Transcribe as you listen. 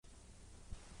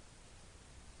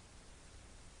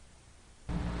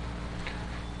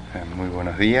Muy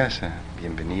buenos días,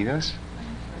 bienvenidos.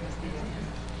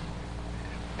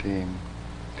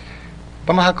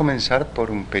 Vamos a comenzar por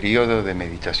un periodo de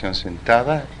meditación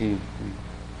sentada y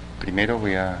primero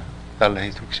voy a dar las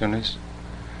instrucciones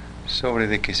sobre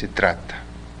de qué se trata.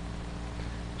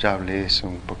 Ya hablé eso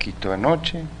un poquito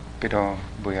anoche, pero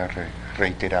voy a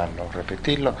reiterarlo,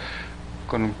 repetirlo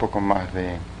con un poco más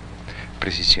de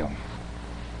precisión.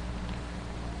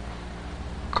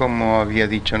 Como había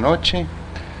dicho anoche,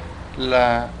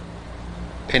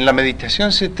 en la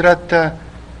meditación se trata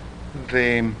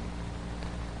de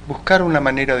buscar una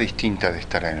manera distinta de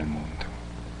estar en el mundo.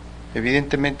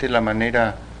 Evidentemente la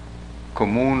manera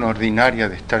común, ordinaria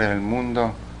de estar en el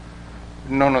mundo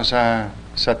no nos ha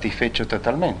satisfecho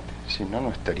totalmente, si no, no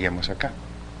estaríamos acá.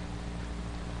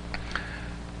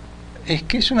 Es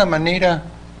que es una manera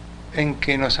en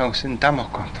que nos ausentamos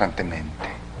constantemente,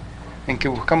 en que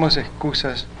buscamos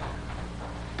excusas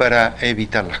para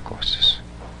evitar las cosas.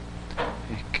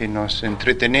 Es que nos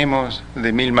entretenemos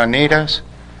de mil maneras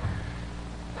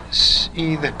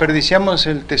y desperdiciamos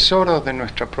el tesoro de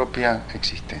nuestra propia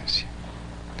existencia.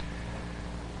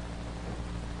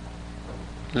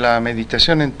 La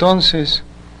meditación entonces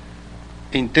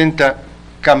intenta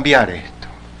cambiar esto.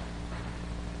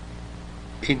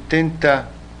 Intenta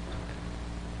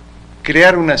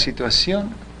crear una situación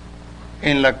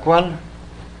en la cual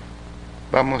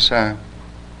vamos a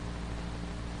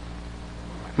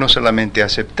no solamente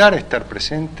aceptar estar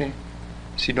presente,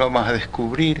 sino vamos a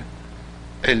descubrir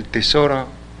el tesoro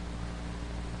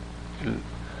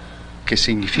que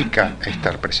significa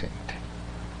estar presente.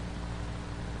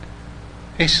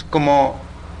 Es como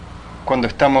cuando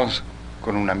estamos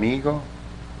con un amigo,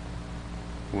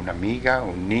 una amiga,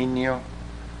 un niño,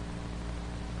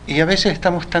 y a veces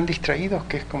estamos tan distraídos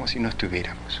que es como si no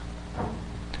estuviéramos.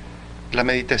 La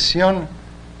meditación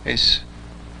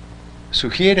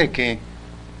sugiere que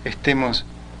estemos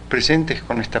presentes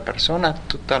con esta persona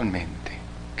totalmente,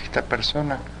 que esta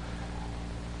persona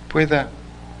pueda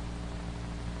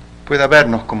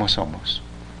vernos como somos.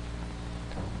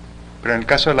 Pero en el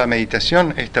caso de la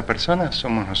meditación, esta persona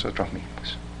somos nosotros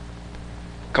mismos.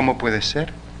 ¿Cómo puede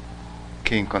ser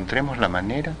que encontremos la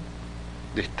manera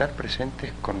de estar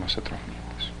presentes con nosotros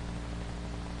mismos?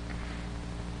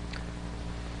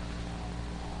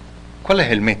 ¿Cuál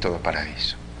es el método para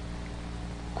eso?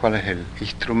 ¿Cuál es el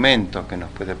instrumento que nos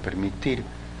puede permitir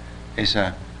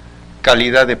esa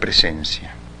calidad de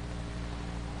presencia?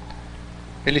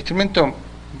 El instrumento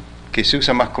que se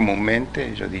usa más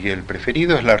comúnmente, yo diría el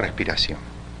preferido, es la respiración.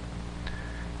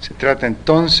 Se trata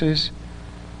entonces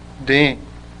de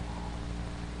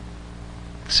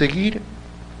seguir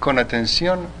con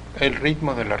atención el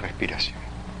ritmo de la respiración.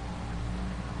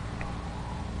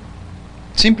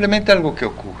 Simplemente algo que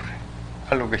ocurre,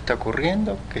 algo que está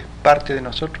ocurriendo, que es parte de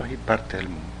nosotros y parte del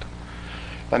mundo.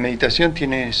 La meditación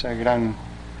tiene ese gran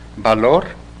valor,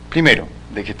 primero,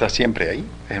 de que está siempre ahí,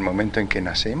 es el momento en que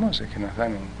nacemos, es que nos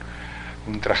dan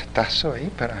un trastazo ahí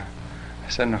para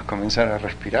hacernos comenzar a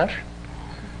respirar,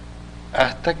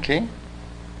 hasta que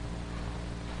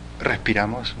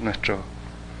respiramos nuestro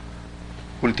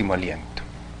último aliento.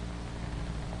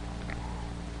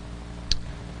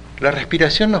 La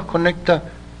respiración nos conecta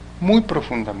muy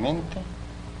profundamente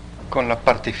con la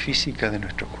parte física de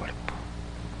nuestro cuerpo.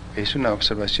 Es una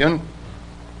observación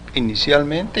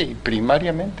inicialmente y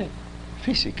primariamente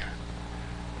física,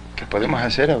 que podemos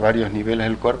hacer a varios niveles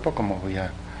del cuerpo, como voy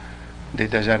a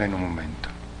detallar en un momento.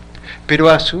 Pero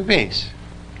a su vez,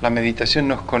 la meditación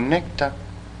nos conecta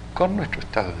con nuestro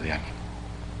estado de ánimo.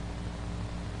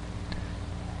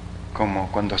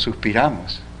 Como cuando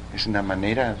suspiramos, es una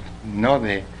manera no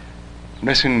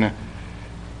es un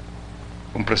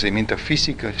procedimiento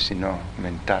físico, sino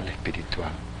mental, espiritual,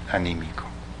 anímico.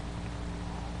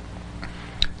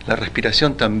 La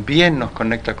respiración también nos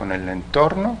conecta con el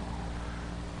entorno,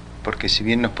 porque si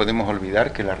bien nos podemos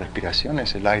olvidar que la respiración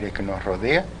es el aire que nos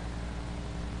rodea,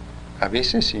 a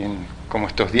veces, como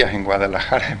estos días en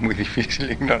Guadalajara, es muy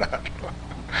difícil ignorarlo,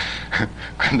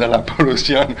 cuando la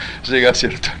polución llega a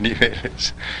ciertos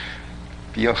niveles.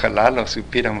 Y ojalá lo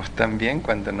supiéramos también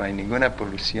cuando no hay ninguna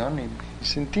polución y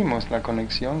sentimos la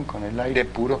conexión con el aire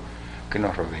puro que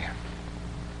nos rodea.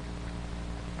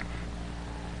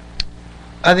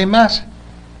 Además,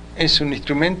 es un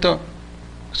instrumento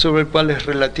sobre el cual es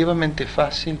relativamente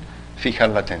fácil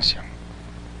fijar la atención.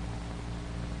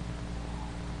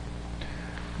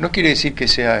 No quiere decir que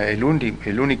sea el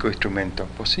único instrumento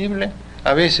posible.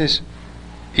 A veces,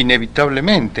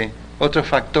 inevitablemente, otros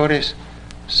factores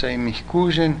se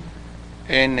inmiscuyen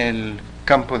en el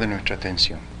campo de nuestra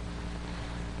atención.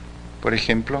 Por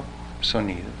ejemplo,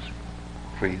 sonidos,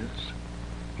 ruidos,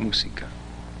 música.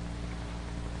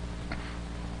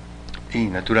 Y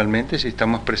naturalmente, si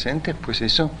estamos presentes, pues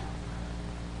eso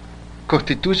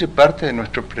constituye parte de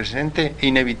nuestro presente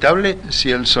inevitable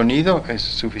si el sonido es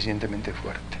suficientemente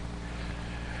fuerte.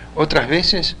 Otras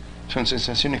veces son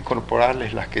sensaciones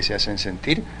corporales las que se hacen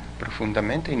sentir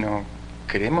profundamente y no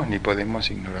queremos ni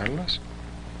podemos ignorarlas.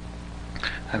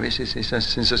 A veces esas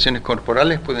sensaciones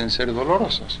corporales pueden ser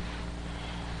dolorosas.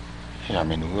 Y a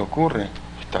menudo ocurre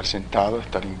estar sentado,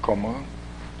 estar incómodo.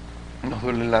 Nos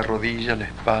duele la rodilla, la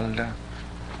espalda,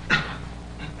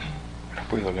 nos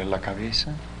puede doler la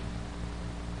cabeza.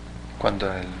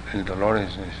 Cuando el dolor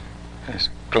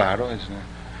es claro, es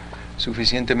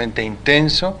suficientemente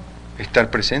intenso, estar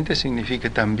presente significa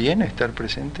también estar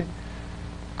presente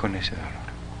con ese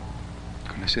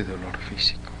dolor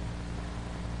físico.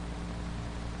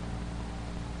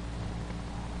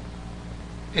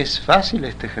 ¿Es fácil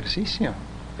este ejercicio?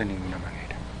 De ninguna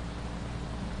manera.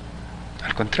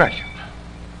 Al contrario.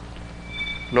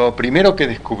 Lo primero que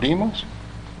descubro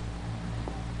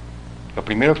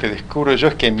yo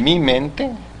es que mi mente,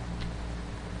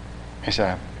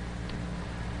 esa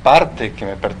parte que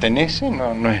me pertenece,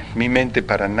 no es mi mente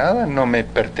para nada, no me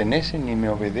pertenece ni me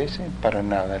obedece para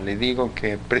nada. Le digo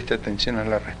que preste atención a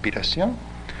la respiración,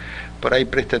 por ahí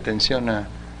preste atención a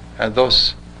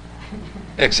 2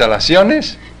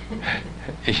 exhalaciones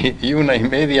y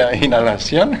 1.5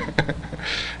 inhalación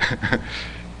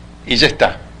y ya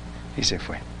está, y se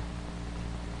fue.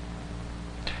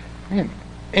 Bien,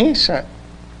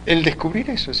 el descubrir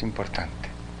eso es importante,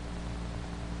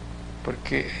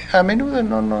 porque a menudo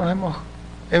no nos hemos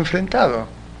enfrentado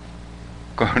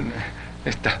con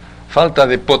esta falta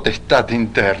de potestad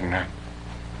interna.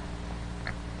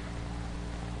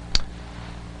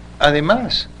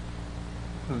 Además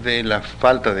de la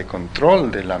falta de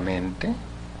control de la mente,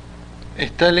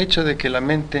 está el hecho de que la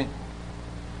mente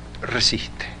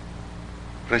resiste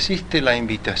la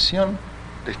invitación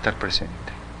de estar presente.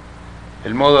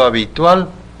 El modo habitual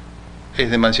es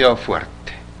demasiado fuerte.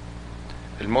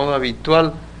 El modo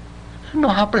habitual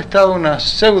nos ha prestado una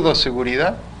pseudo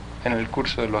seguridad en el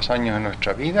curso de los años de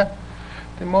nuestra vida,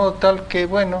 de modo tal que,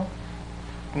 bueno,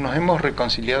 nos hemos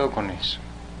reconciliado con eso.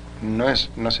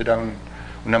 No será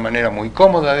una manera muy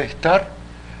cómoda de estar,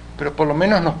 pero por lo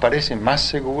menos nos parece más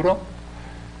seguro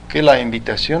que la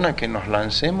invitación a que nos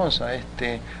lancemos a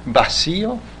este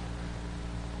vacío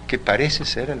que parece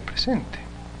ser el presente.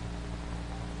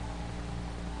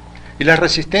 Y las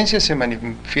resistencias se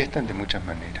manifiestan de muchas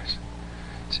maneras.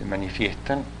 Se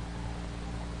manifiestan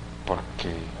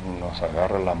porque nos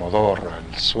agarra la modorra,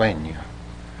 el sueño.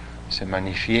 Se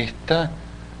manifiesta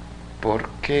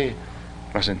porque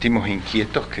nos sentimos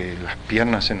inquietos, que las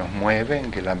piernas se nos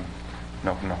mueven, que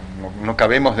no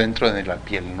cabemos dentro de la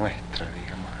piel nuestra,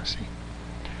 digamos así.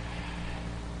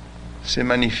 Se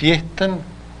manifiestan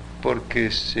porque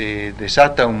se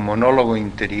desata un monólogo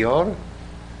interior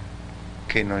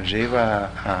que nos lleva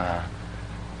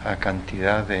a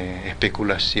cantidad de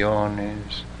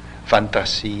especulaciones,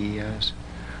 fantasías,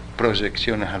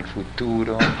 proyecciones al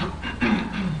futuro,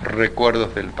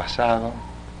 recuerdos del pasado.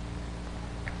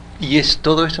 Y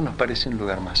todo eso nos parece un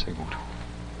lugar más seguro.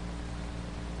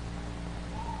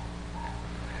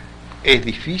 Es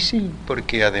difícil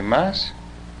porque además,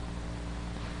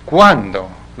 cuando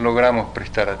logramos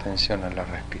prestar atención a la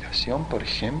respiración, por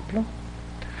ejemplo,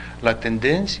 la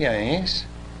tendencia es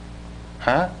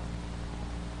a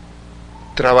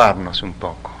trabarnos un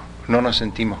poco. No nos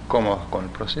sentimos cómodos con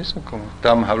el proceso, como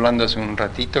estábamos hablando hace un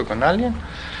ratito con alguien.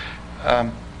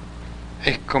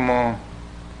 Es como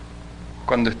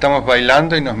cuando estamos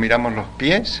bailando y nos miramos los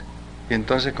pies y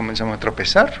entonces comenzamos a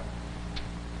tropezar,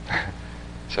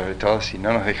 sobre todo si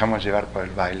no nos dejamos llevar por el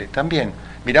baile. También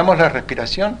miramos la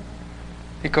respiración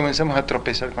y comenzamos a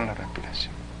tropezar con la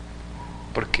respiración,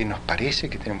 porque nos parece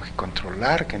que tenemos que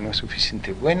controlar, que no es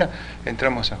suficiente buena,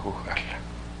 entramos a juzgarla.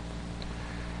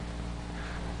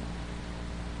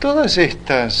 Todas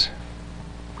estas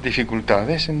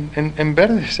dificultades, en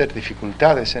vez de ser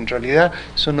dificultades, en realidad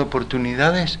son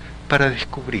oportunidades para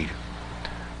descubrir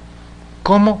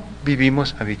cómo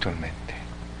vivimos habitualmente,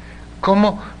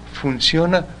 cómo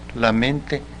funciona la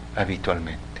mente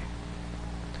habitualmente.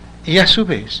 Y a su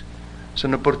vez,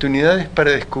 son oportunidades para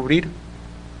descubrir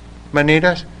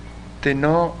maneras de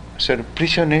no ser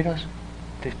prisioneros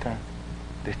de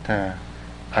esta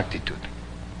actitud.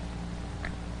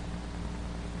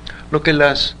 Lo que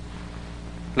las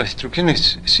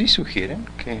instrucciones sí sugieren,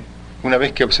 que una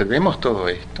vez que observemos todo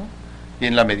esto, y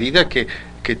en la medida que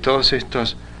todos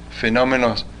estos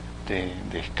fenómenos de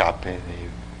escape,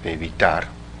 de evitar,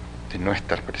 de no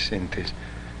estar presentes,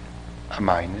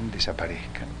 amainen,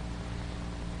 desaparezcan,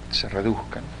 se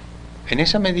reduzcan. En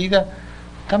esa medida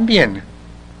también,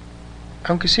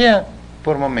 aunque sea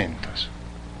por momentos,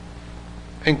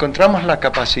 encontramos la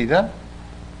capacidad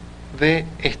de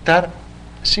estar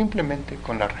simplemente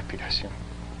con la respiración.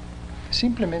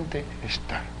 Simplemente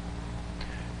estar.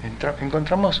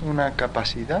 Encontramos una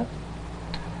capacidad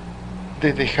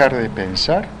de dejar de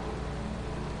pensar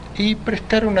y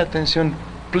prestar una atención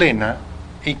plena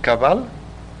y cabal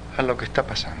a lo que está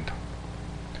pasando.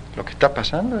 Lo que está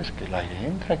pasando es que el aire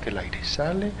entra, que el aire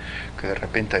sale, que de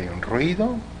repente hay un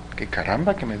ruido, que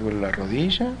caramba, que me duele la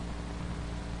rodilla,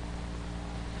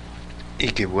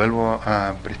 y que vuelvo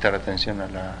a prestar atención a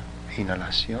la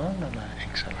inhalación, a la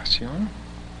exhalación.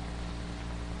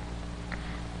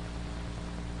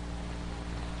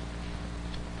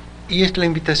 Y es la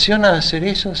invitación a hacer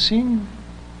eso sin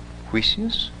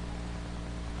juicios,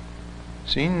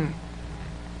 sin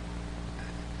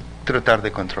tratar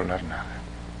de controlar nada.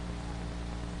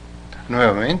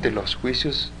 Nuevamente los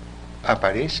juicios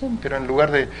aparecen, pero en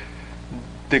lugar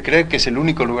de creer que es el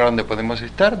único lugar donde podemos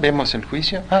estar, vemos el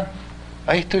juicio.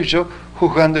 Ahí estoy yo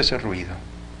juzgando ese ruido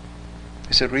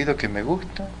que me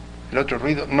gusta, el otro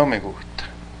ruido no me gusta.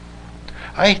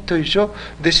 Ahí estoy yo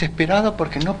desesperado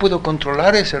porque no puedo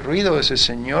controlar ese ruido, ese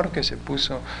señor que se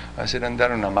puso a hacer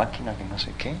andar una máquina que no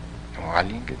sé qué, o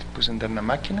alguien que se puso a andar una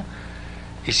máquina,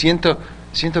 y siento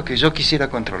que yo quisiera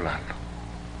controlarlo.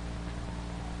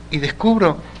 Y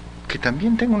descubro que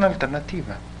también tengo una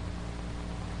alternativa.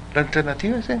 La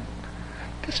alternativa es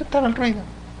aceptar el ruido.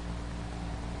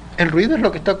 El ruido es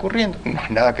lo que está ocurriendo, no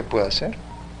hay nada que pueda hacer.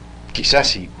 Quizás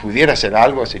si pudiera hacer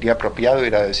algo sería apropiado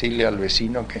ir a decirle al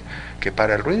vecino que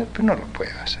para el ruido, pero no lo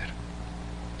puedo hacer.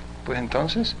 Pues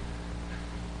entonces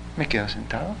me quedo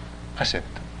sentado,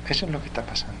 acepto. Eso es lo que está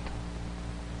pasando.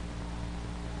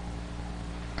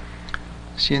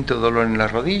 Siento dolor en la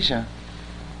rodilla.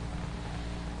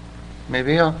 Me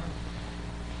veo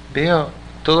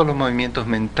todos los movimientos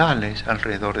mentales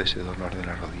alrededor de ese dolor de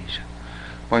la rodilla.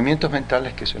 Movimientos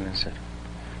mentales que suelen ser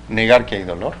negar que hay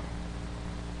dolor.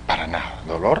 Para nada,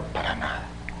 dolor para nada.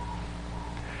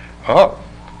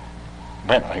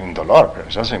 Bueno, hay un dolor, pero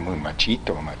yo soy muy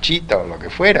machito o machita o lo que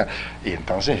fuera, y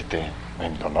entonces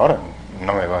el dolor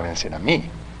no me va a vencer a mí.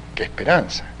 ¡Qué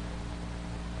esperanza!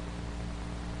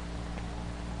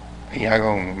 Y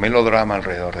hago un melodrama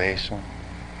alrededor de eso.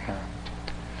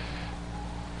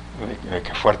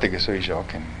 Qué fuerte que soy yo,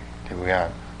 que voy a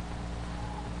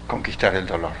conquistar el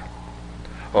dolor.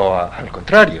 O al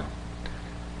contrario,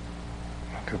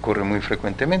 que ocurre muy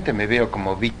frecuentemente, me veo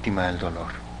como víctima del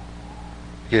dolor.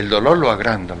 Y el dolor lo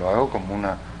agrando, lo hago como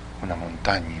una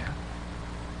montaña.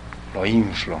 Lo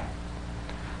inflo.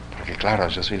 Porque claro,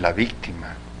 yo soy la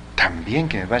víctima. También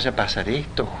que me vaya a pasar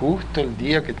esto justo el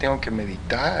día que tengo que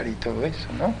meditar y todo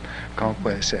eso, ¿no? ¿Cómo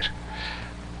puede ser?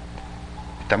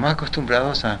 Estamos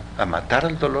acostumbrados a matar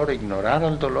al dolor, a ignorar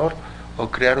al dolor o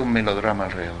crear un melodrama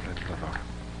alrededor del dolor.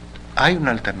 ¿Hay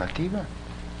una alternativa?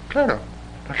 Claro.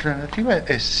 La alternativa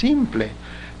es simple,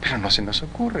 pero no se nos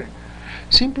ocurre.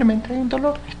 Simplemente hay un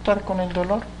dolor, estar con el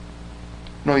dolor,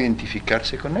 no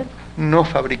identificarse con él, no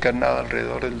fabricar nada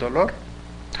alrededor del dolor,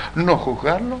 no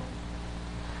juzgarlo,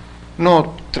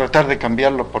 no tratar de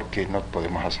cambiarlo porque no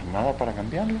podemos hacer nada para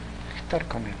cambiarlo, estar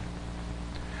con él.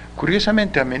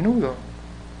 Curiosamente, a menudo,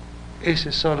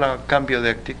 ese solo cambio de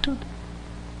actitud,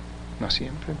 no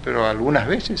siempre, pero algunas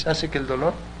veces hace que el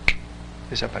dolor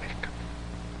desaparezca.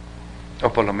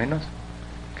 O por lo menos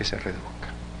que se reduzca.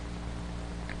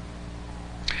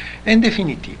 En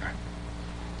definitiva,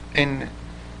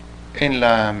 en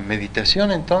la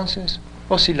meditación entonces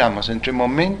oscilamos entre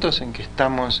momentos en que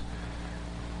estamos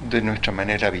de nuestra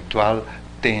manera habitual,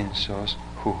 tensos,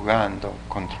 juzgando,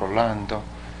 controlando,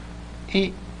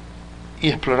 y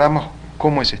exploramos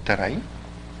cómo es estar ahí.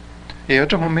 Y hay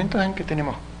otros momentos en que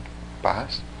tenemos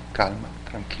paz, calma,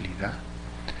 tranquilidad,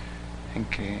 en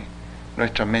que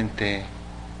nuestra mente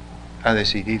ha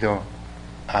decidido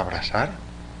abrazar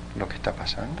lo que está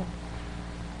pasando,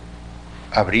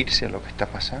 abrirse a lo que está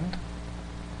pasando.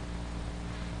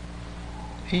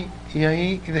 Y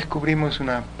ahí descubrimos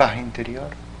una paz interior,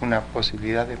 una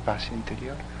posibilidad de paz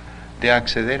interior, de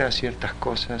acceder a ciertas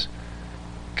cosas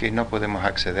que no podemos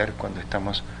acceder cuando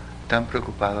estamos tan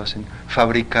preocupados en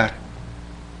fabricar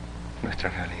nuestra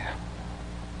realidad.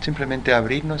 Simplemente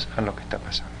abrirnos a lo que está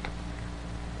pasando.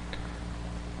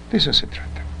 De eso se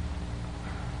trata.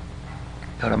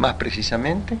 Ahora, más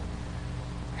precisamente,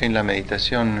 en la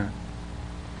meditación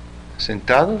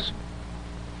sentados,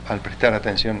 al prestar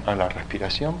atención a la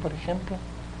respiración, por ejemplo,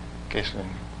 que es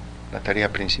la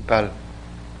tarea principal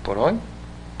por hoy,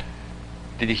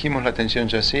 dirigimos la atención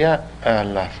ya sea a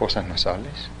las fosas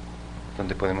nasales,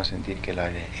 donde podemos sentir que el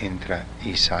aire entra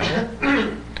y sale,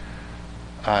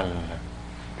 al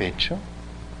pecho,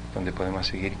 donde podemos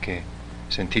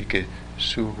sentir que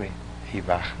sube y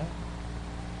baja,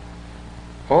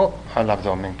 o al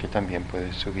abdomen, que también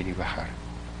puede subir y bajar,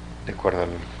 de acuerdo al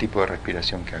tipo de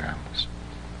respiración que hagamos.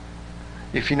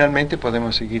 Y finalmente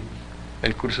podemos seguir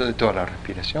el curso de toda la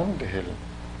respiración, desde el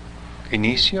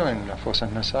inicio en las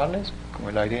fosas nasales, como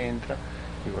el aire entra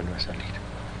y vuelve a salir.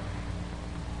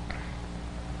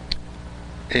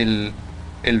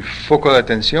 El foco de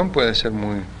atención puede ser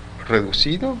muy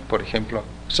reducido, por ejemplo,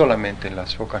 solamente en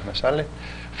las fosas nasales,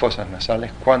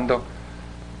 cuando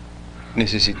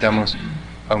necesitamos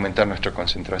aumentar nuestra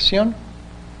concentración,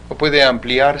 o puede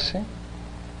ampliarse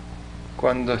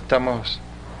cuando estamos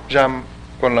ya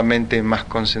con la mente más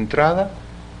concentrada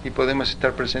y podemos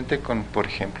estar presentes con, por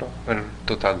ejemplo, el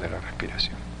total de la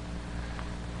respiración.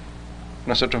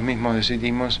 Nosotros mismos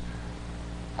decidimos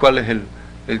cuál es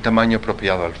el tamaño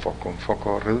apropiado al foco, un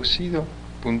foco reducido,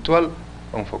 puntual,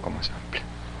 o un foco más amplio.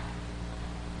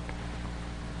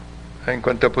 En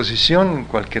cuanto a posición,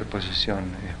 cualquier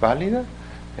posición es válida.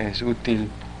 Es útil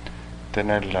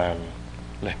tener la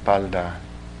espalda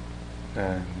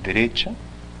derecha,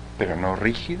 pero no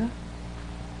rígida,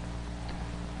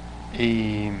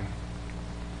 y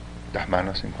las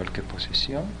manos en cualquier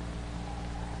posición,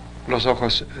 los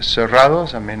ojos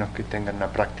cerrados, a menos que tengan una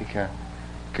práctica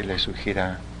que les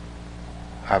sugiera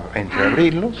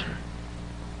entreabrirlos,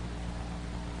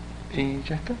 y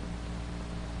ya está.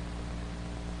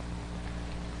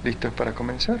 ¿Listos para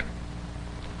comenzar?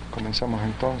 Comenzamos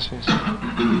entonces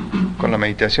con la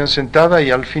meditación sentada,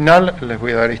 y al final les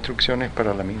voy a dar instrucciones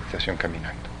para la meditación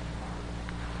caminando.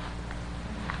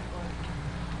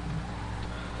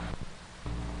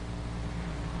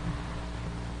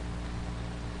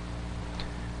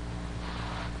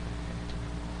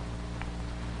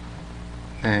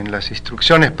 En las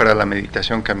instrucciones para la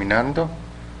meditación caminando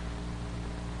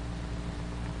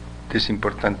es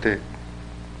importante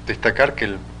destacar que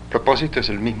el propósito es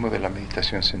el mismo de la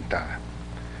meditación sentada.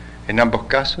 En ambos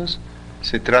casos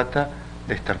se trata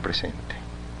de estar presente.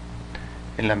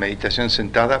 En la meditación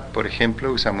sentada, por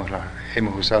ejemplo,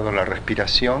 hemos usado la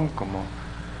respiración como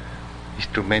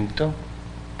instrumento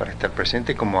para estar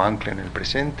presente, como ancla en el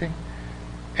presente.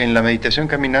 En la meditación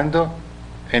caminando,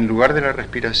 en lugar de la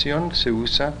respiración, se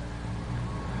usa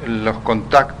los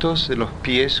contactos de los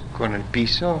pies con el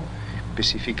piso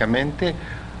específicamente,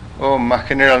 o más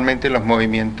generalmente los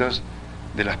movimientos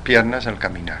de las piernas al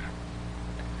caminar.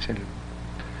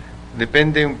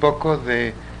 Depende un poco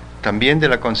también de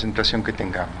la concentración que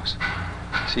tengamos.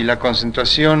 Si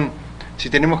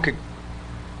tenemos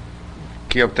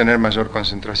que obtener mayor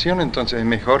concentración, entonces es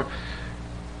mejor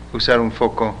usar un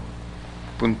foco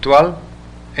puntual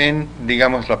en,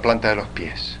 digamos, la planta de los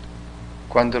pies,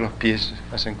 cuando los pies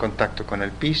hacen contacto con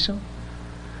el piso,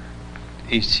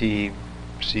 y si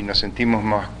nos sentimos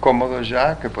más cómodos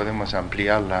ya, que podemos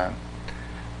ampliar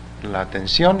la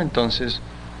atención, entonces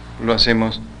lo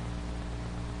hacemos,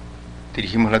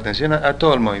 dirigimos la atención a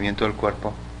todo el movimiento del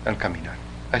cuerpo al caminar,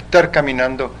 a estar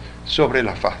caminando sobre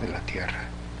la faz de la tierra.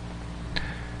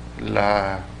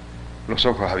 Los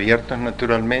ojos abiertos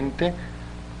naturalmente,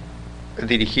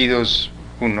 dirigidos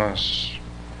unos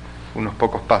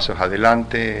pocos pasos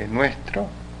adelante nuestro,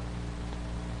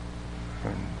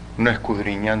 no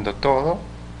escudriñando todo,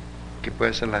 que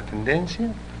puede ser la tendencia,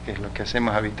 que es lo que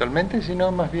hacemos habitualmente,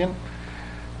 sino más bien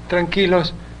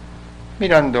tranquilos,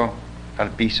 mirando al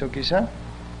piso quizá.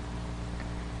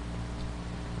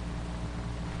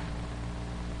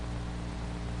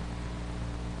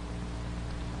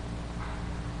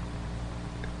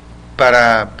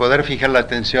 Para poder fijar la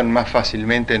atención más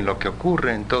fácilmente en lo que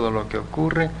ocurre, en todo lo que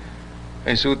ocurre,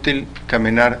 es útil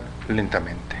caminar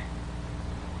lentamente.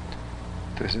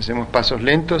 Entonces hacemos pasos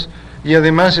lentos, y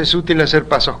además es útil hacer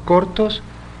pasos cortos,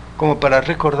 como para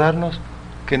recordarnos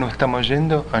que no estamos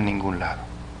yendo a ningún lado.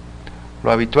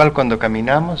 Lo habitual cuando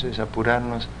caminamos es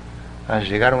apurarnos a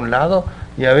llegar a un lado,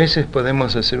 y a veces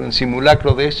podemos hacer un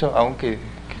simulacro de eso, aunque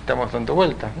estamos dando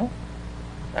vueltas, ¿no?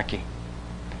 Aquí.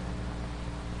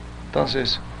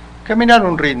 Entonces, caminar a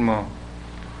un ritmo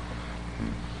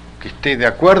que esté de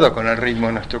acuerdo con el ritmo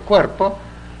de nuestro cuerpo,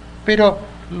 pero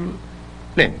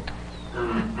lento.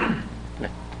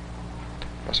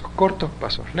 Pasos cortos,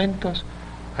 pasos lentos,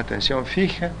 atención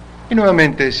fija, y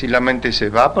nuevamente, si la mente se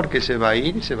va, porque se va a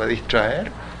ir y se va a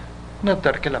distraer,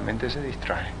 notar que la mente se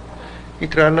distrae y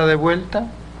traerla de vuelta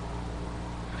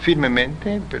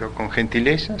firmemente, pero con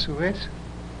gentileza a su vez,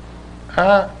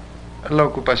 a la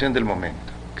ocupación del momento,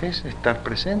 que es estar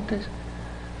presentes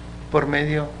por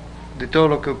medio de todo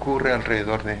lo que ocurre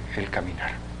alrededor del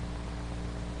caminar.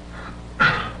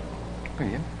 Muy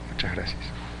bien, muchas gracias.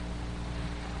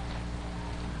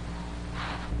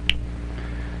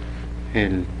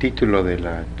 El título de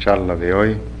la charla de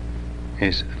hoy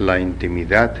es La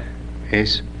intimidad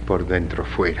es por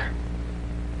Dentrofuera.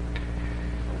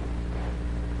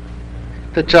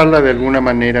 Esta charla de alguna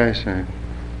manera es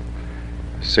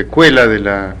secuela de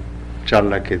la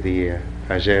charla que di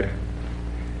ayer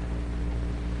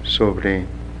sobre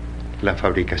la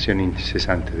fabricación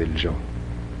incesante del yo.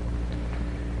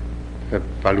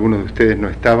 Algunos de ustedes no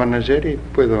estaban ayer y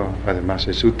puedo, además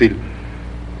es útil,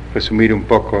 resumir un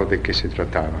poco de qué se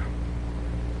trataba.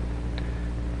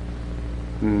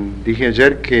 Dije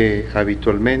ayer que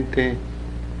habitualmente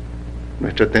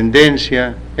nuestra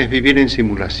tendencia es vivir en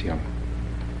simulación.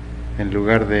 En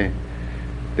lugar de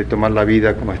tomar la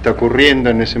vida como está ocurriendo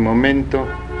en ese momento,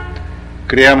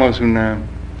 creamos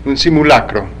un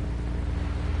simulacro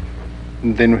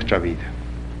de nuestra vida.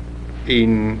 Y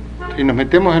nos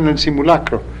metemos en el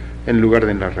simulacro en lugar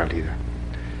de en la realidad.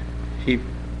 Y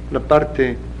la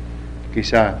parte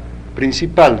quizá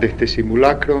principal de este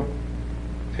simulacro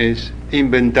es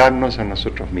inventarnos a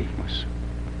nosotros mismos,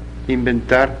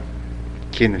 inventar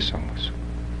quiénes somos.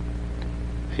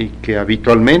 Y que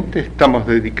habitualmente estamos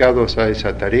dedicados a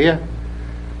esa tarea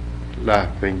las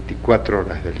 24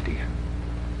 horas del día.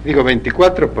 Digo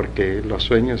 24 porque los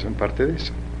sueños son parte de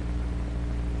eso.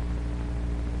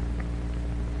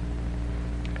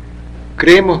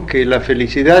 Creemos que la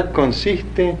felicidad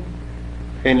consiste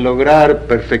en lograr,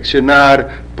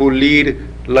 perfeccionar, pulir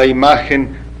la imagen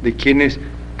de quienes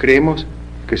creemos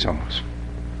que somos.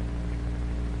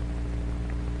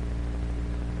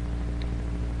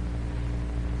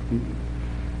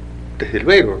 Desde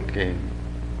luego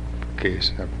que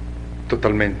es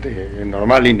totalmente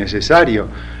normal y necesario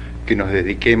que nos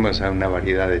dediquemos a una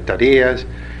variedad de tareas,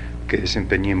 que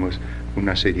desempeñemos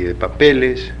una serie de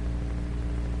papeles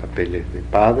de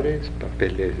padres,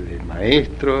 papeles de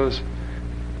maestros,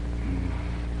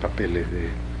 papeles de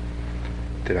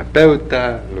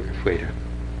terapeuta, lo que fuera.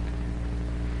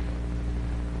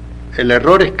 El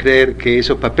error es creer que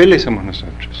esos papeles somos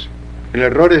nosotros. El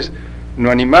error es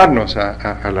no animarnos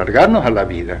a alargarnos a la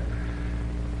vida,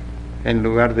 en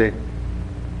lugar de...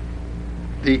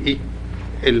 Y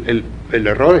el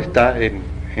error está en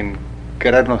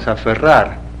querernos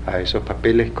aferrar a esos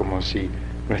papeles como si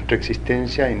nuestra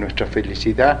existencia y nuestra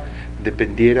felicidad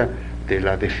dependiera de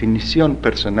la definición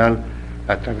personal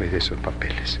a través de esos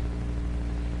papeles.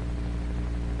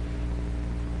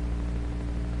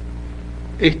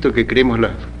 Esto que creemos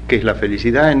que es la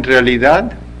felicidad, en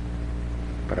realidad,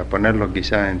 para ponerlo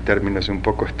quizá en términos un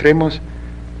poco extremos,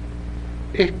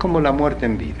 es como la muerte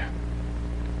en vida.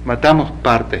 Matamos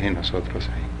partes de nosotros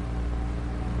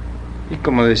ahí. Y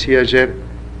como decía ayer,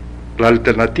 la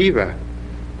alternativa,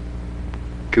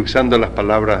 que usando las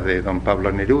palabras de don Pablo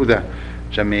Neruda,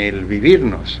 llamé el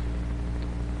vivirnos.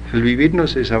 El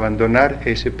vivirnos es abandonar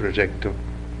ese proyecto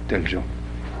del yo,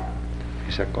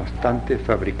 esa constante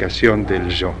fabricación del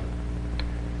yo.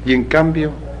 Y en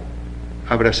cambio,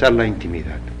 abrazar la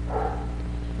intimidad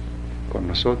con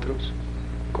nosotros,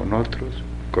 con otros,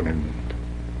 con el mundo.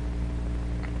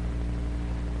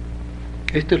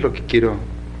 De esto es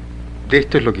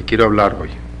lo que quiero hablar hoy.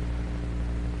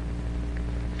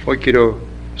 Hoy quiero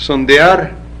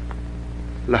sondear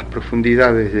las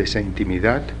profundidades de esa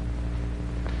intimidad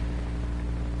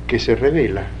que se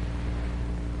revela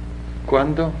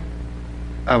cuando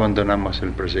abandonamos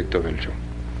el proyecto del yo.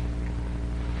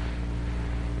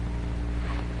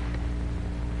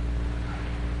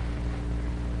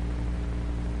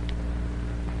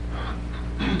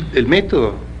 El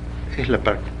método es la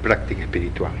práctica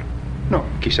espiritual. No,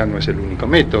 quizá no es el único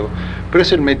método, pero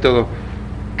es el método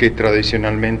que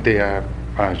tradicionalmente ha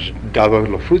dado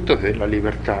los frutos de la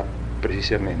libertad,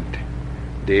 precisamente,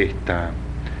 de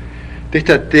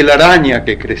esta telaraña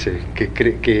que crece,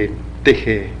 que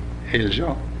teje el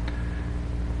yo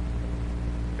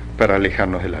para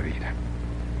alejarnos de la vida.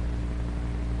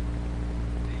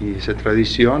 Y esa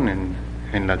tradición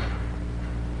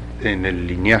en el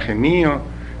linaje mío,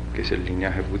 que es el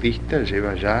linaje budista,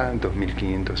 lleva ya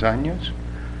 2500 años.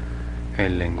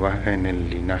 En el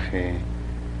linaje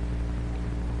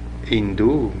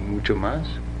hindú, mucho más.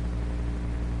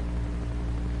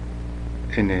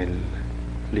 En el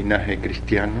linaje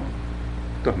cristiano,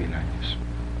 2000 años.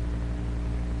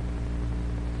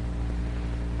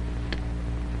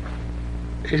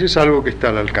 Eso es algo que está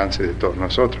al alcance de todos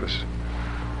nosotros.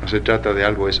 No se trata de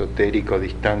algo esotérico,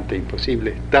 distante,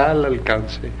 imposible. Está al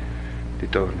alcance de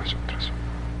todos nosotros.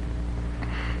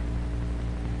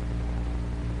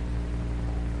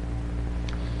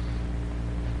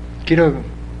 Quiero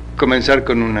comenzar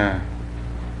con una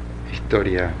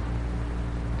historia.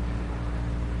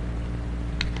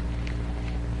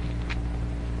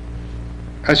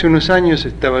 Hace unos años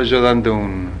estaba yo dando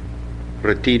un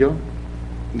retiro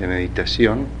de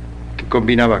meditación que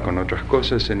combinaba con otras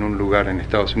cosas en un lugar en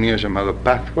Estados Unidos llamado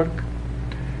Pathwork,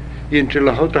 y entre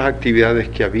las otras actividades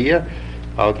que había,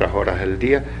 a otras horas del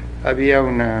día, había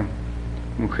una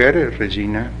mujer,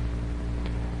 Regina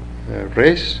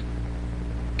Reissig,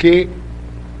 que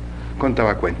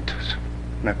contaba cuentos,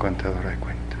 una contadora de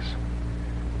cuentos.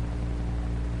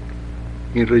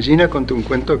 Y Regina contó un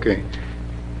cuento que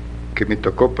me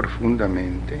tocó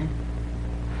profundamente,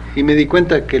 y me di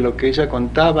cuenta que lo que ella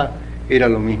contaba era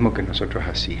lo mismo que nosotros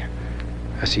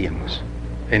hacíamos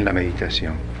en la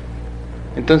meditación.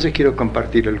 Entonces quiero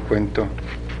compartir el cuento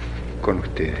con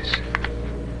ustedes.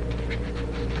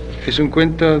 Es un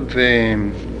cuento de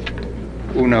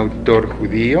un autor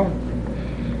judío,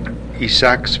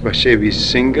 Isaac Bashevis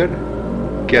Singer,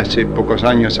 que hace pocos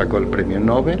años sacó el premio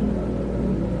Nobel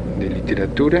de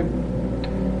literatura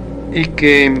y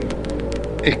que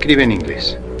escribe en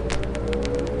inglés.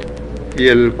 Y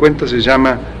el cuento se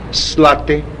llama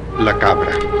Slate la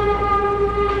cabra.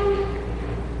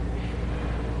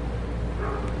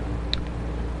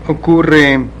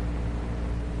 Ocurre,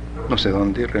 no sé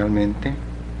dónde realmente,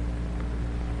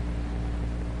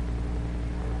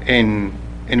 en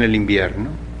el invierno,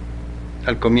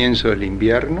 al comienzo del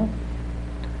invierno,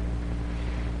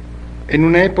 en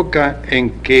una época en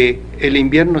que el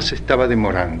invierno se estaba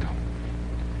demorando,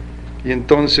 y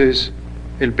entonces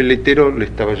el peletero le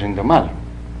estaba yendo mal,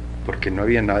 porque no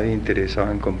había nadie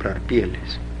interesado en comprar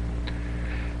pieles.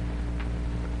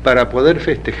 Para poder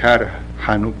festejar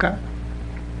Hanukkah,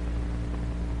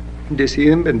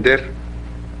 deciden vender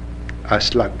a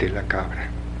Slate la cabra.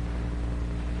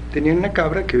 Tenían una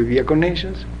cabra que vivía con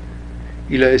ellos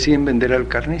y la deciden vender al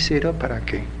carnicero. ¿Para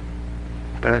qué?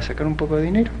 Para sacar un poco de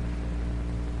dinero.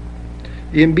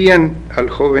 Y envían al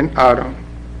joven Aaron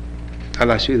a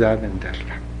la ciudad a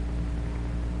venderla.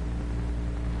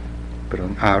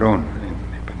 Perdón, Aarón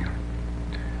en español.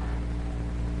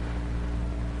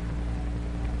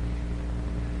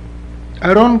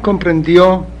 Aarón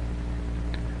comprendió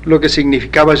lo que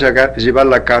significaba llevar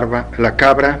la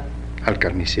cabra al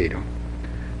carnicero,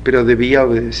 pero debía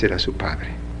obedecer a su padre.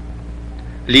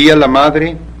 Lía, la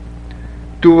madre,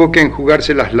 tuvo que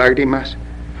enjugarse las lágrimas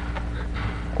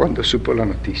cuando supo la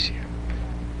noticia.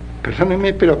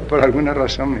 Perdónenme, pero por alguna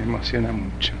razón me emociona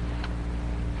mucho,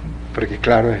 porque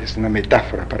claro, es una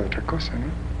metáfora para otra cosa, ¿no?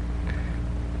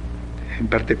 En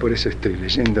parte por eso estoy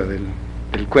leyendo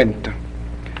del cuento.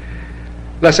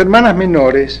 Las hermanas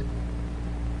menores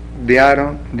de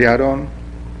Aarón,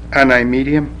 Ana y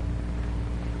Miriam,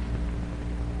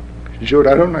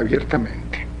 lloraron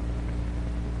abiertamente.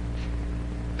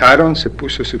 Aarón se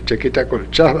puso su chaqueta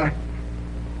colchada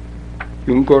y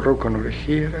un gorro con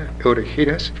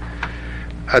orejeras,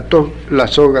 ató la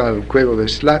soga al cuello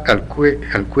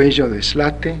de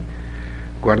Slate,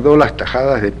 guardó las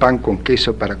tajadas de pan con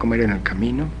queso para comer en el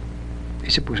camino y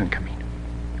se puso en camino.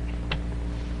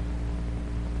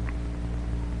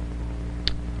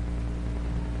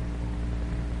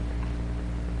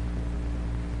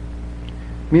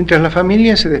 Mientras la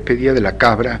familia se despedía de la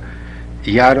cabra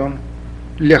y Aarón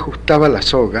le ajustaba la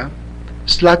soga,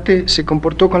 Slate se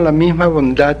comportó con la misma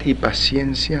bondad y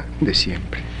paciencia de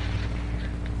siempre.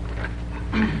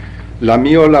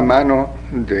 Lamió la mano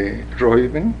de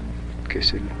Reuben, que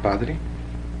es el padre,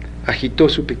 agitó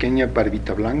su pequeña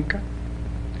barbita blanca.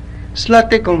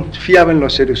 Slate confiaba en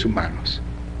los seres humanos.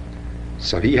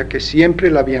 Sabía que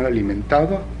siempre la habían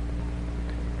alimentado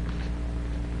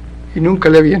y nunca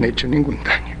le habían hecho ningún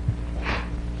daño.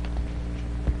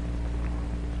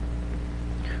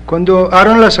 Cuando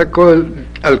Aarón la sacó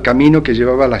al camino que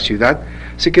llevaba a la ciudad,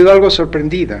 se quedó algo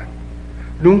sorprendida.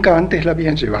 Nunca antes la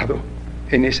habían llevado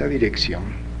en esa dirección.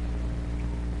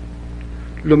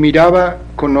 Lo miraba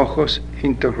con ojos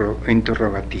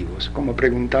interrogativos, como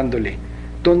preguntándole,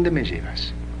 ¿dónde me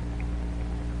llevas?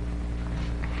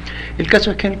 El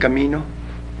caso es que en el camino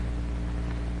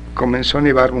comenzó a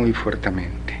nevar muy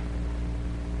fuertemente.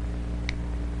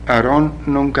 Aarón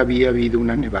nunca había visto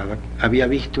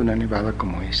una nevada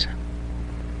como esa,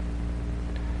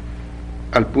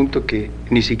 al punto que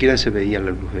ni siquiera se veía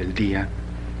la luz del día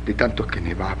de tanto que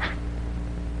nevaba.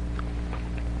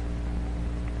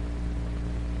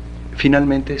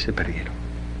 Finalmente se perdieron.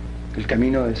 El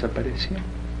camino desapareció.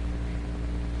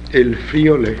 El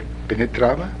frío les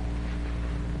penetraba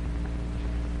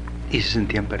y se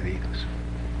sentían perdidos.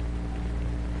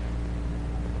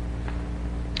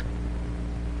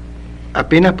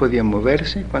 Apenas podían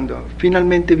moverse cuando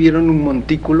finalmente vieron un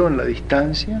montículo en la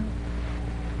distancia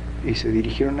y se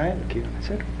dirigieron a él. ¿Qué iban a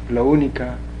hacer? La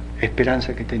única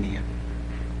esperanza que tenían.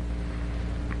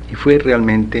 Y fue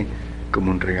realmente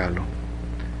como un regalo,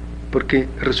 porque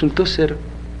resultó ser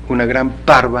una gran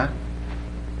parva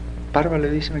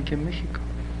le dicen aquí en México,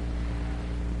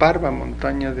 parva,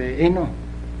 montaña de heno,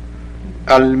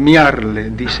 almiar le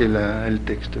dice el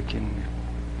texto aquí en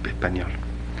español,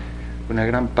 una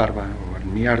gran parva o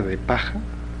almiar de paja,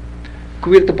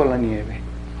 cubierto por la nieve.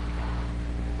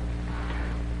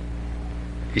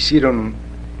 Hicieron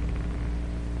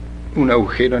un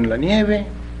agujero en la nieve,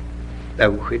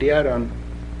 agujerearon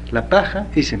la paja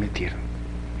y se metieron.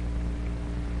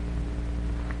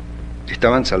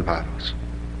 Estaban salvados.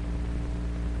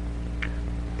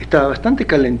 Estaba bastante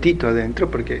calentito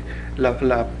adentro porque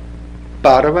la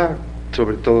parva,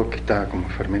 sobre todo que está como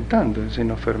fermentando, el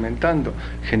seno fermentando,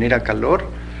 genera calor,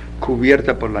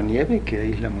 cubierta por la nieve que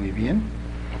aísla muy bien.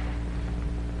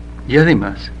 Y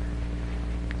además,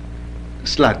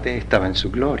 Slate estaba en su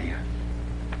gloria,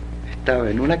 estaba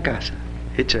en una casa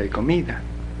hecha de comida.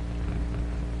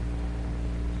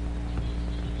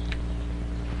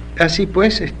 Así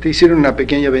pues, hicieron una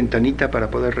pequeña ventanita para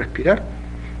poder respirar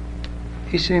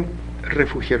y se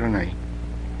refugiaron ahí.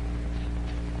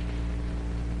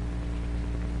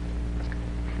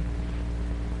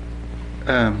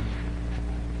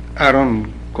 Aaron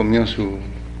comió su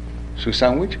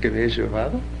sándwich que había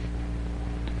llevado,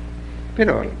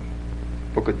 pero al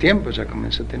poco tiempo ya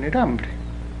comenzó a tener hambre.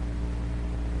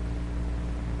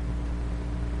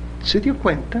 Se dio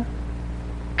cuenta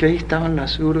que ahí estaban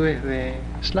las urbes de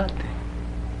Slate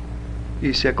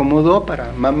y se acomodó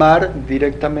para mamar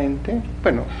directamente,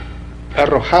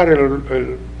 arrojar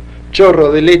el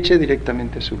chorro de leche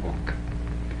directamente a su boca.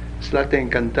 Slate,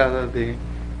 encantada de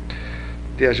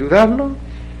ayudarlo,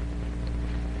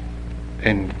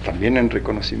 también en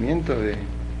reconocimiento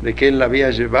de que él la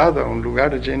había llevado a un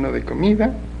lugar lleno de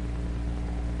comida,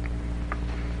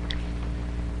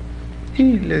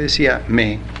 y le decía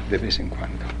me de vez en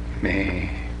cuando, me.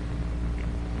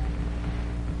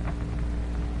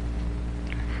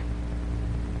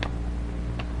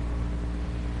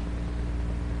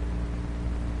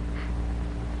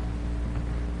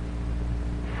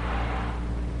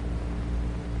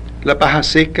 La paja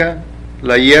seca,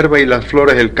 la hierba y las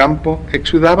flores del campo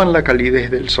exudaban la calidez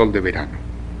del sol de verano.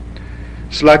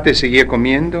 Slate seguía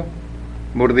comiendo,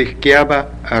 mordisqueaba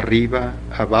arriba,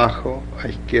 abajo, a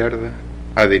izquierda,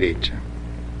 a derecha.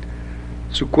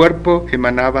 Su cuerpo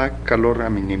emanaba calor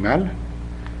animal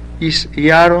y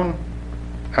Aaron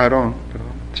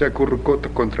se acurrucó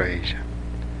contra ella.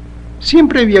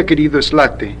 Siempre había querido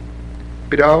Slate,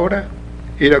 pero ahora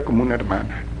era como una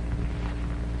hermana.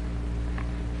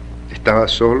 Estaba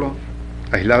solo,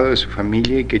 aislado de su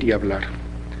familia y quería hablar.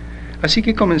 Así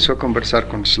que comenzó a conversar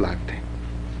con Slate.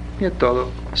 Y a todo,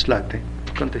 Slate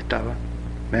contestaba,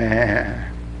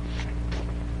 meh.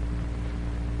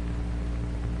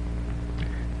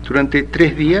 Durante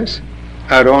 3 días,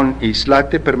 Aaron y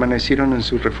Slate permanecieron en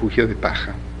su refugio de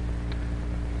paja.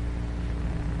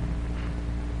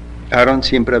 Aaron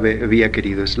siempre había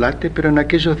querido Slate, pero en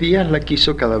aquellos días la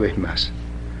quiso cada vez más.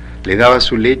 Le daba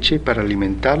su leche para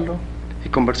alimentarlo y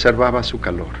conservaba su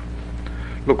calor.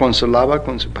 Lo consolaba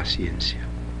con su paciencia.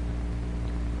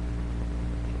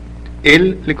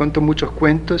 Él le contó muchos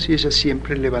cuentos y ella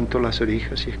siempre levantó las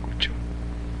orejas y escuchó.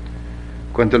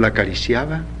 Cuando la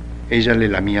acariciaba, ella le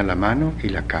lamía la mano y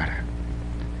la cara.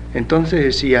 Entonces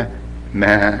decía,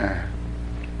 ma.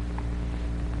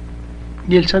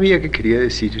 Y él sabía que quería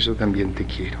decir, yo también te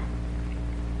quiero.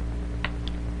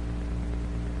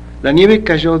 La nieve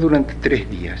cayó durante 3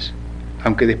 días,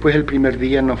 aunque después del primer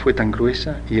día no fue tan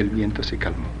gruesa y el viento se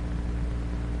calmó.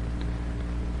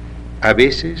 A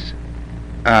veces,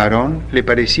 a Aarón le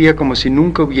parecía como si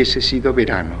nunca hubiese sido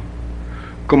verano,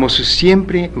 como si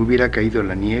siempre hubiera caído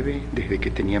la nieve desde que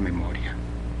tenía memoria.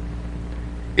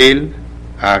 Él,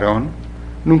 Aarón,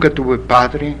 nunca tuvo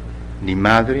padre, ni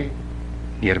madre,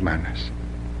 ni hermanas.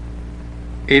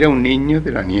 Era un niño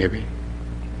de la nieve,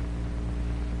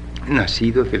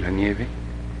 nacido de la nieve,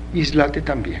 y Slate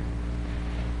también.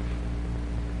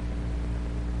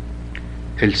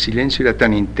 El silencio era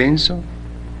tan intenso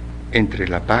entre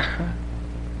la paja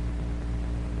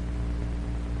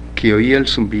que oía el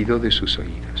zumbido de sus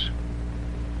oídos.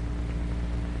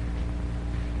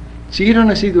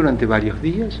 Siguieron así durante varios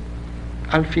días.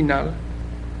 Al final,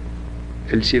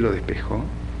 el cielo despejó.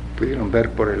 Pudieron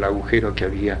ver por el agujero que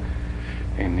había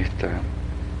en este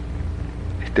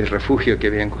refugio que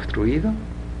habían construido.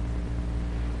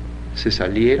 Se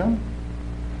salieron,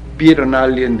 vieron a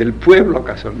alguien del pueblo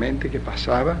casualmente que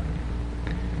pasaba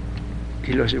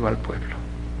y lo llevó al pueblo.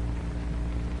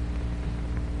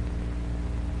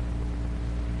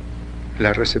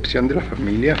 La recepción de la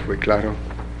familia fue, claro,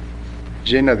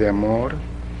 llena de amor.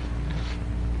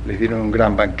 Les dieron un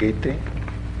gran banquete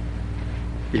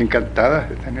y encantadas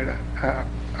de tener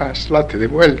a Slate de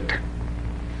vuelta.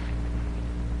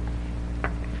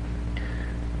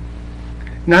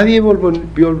 Nadie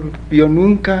volvió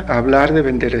nunca a hablar de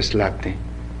vender Slate,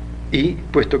 y,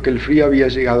 puesto que el frío había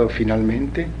llegado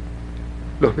finalmente,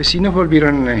 los vecinos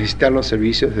volvieron a necesitar los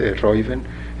servicios de Reuben,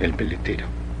 el peletero,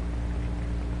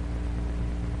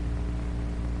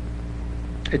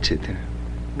 etc.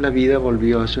 La vida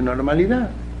volvió a su normalidad,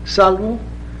 salvo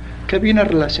que había una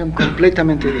relación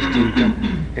completamente distinta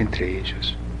entre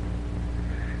ellos.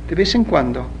 De vez en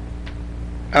cuando,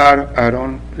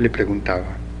 Aaron le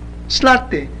preguntaba: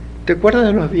 Slate, ¿te acuerdas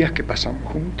de los días que pasamos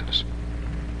juntos?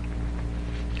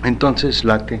 Entonces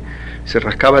Slate se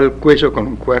rascaba el cuello con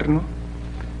un cuerno,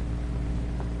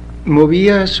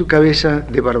 movía su cabeza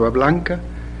de barba blanca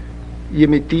y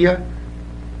emitía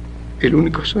el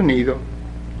único sonido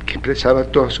que expresaba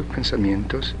todos sus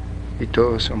pensamientos y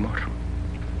todo su amor.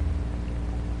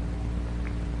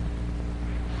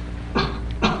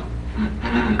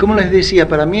 Como les decía,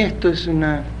 para mí esto es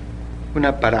una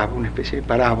parábola, una especie de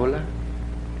parábola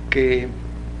que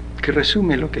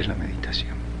resume lo que es la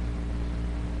meditación.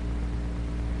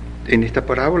 En esta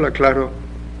parábola, claro,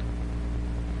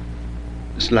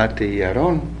 Slate y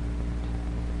Aarón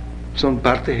son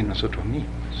partes de nosotros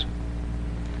mismos.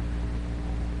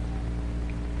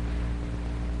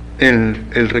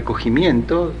 El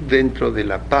recogimiento dentro de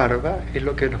la parva es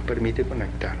lo que nos permite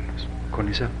conectarnos con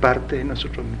esas partes de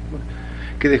nosotros mismos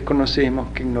que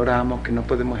desconocemos, que ignoramos, que no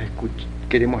podemos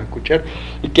queremos escuchar,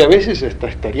 y que a veces hasta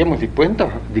estaríamos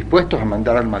dispuestos a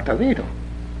mandar al matadero.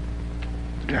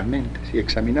 Realmente, si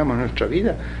examinamos nuestra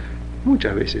vida,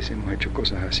 muchas veces hemos hecho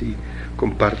cosas así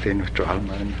con parte de nuestro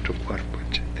alma, de nuestro cuerpo,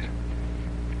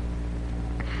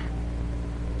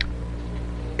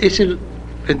 etc.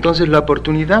 Entonces la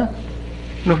oportunidad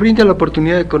nos brinda la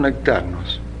oportunidad de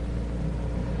conectarnos.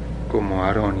 Como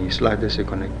Aarón y Slate se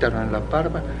conectaron en la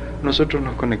parva, nosotros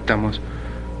nos conectamos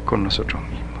con nosotros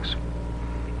mismos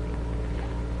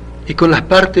y con las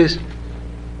partes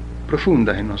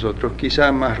profundas en nosotros,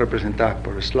 quizá más representadas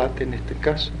por Slate en este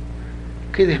caso,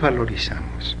 que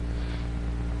desvalorizamos.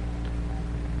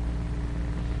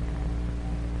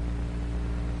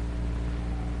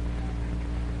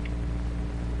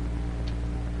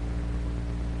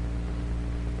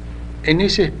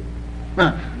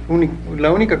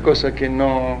 La única cosa que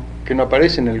no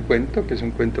aparece en el cuento, que es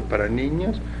un cuento para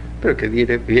niños, pero que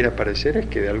debiera aparecer, es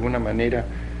que de alguna manera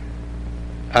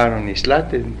Aaron y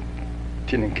Slate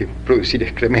tienen que producir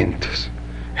excrementos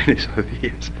en esos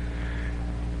días.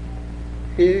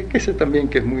 Y que eso también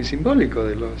que es muy simbólico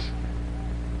de los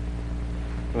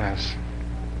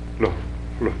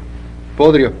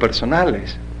podrios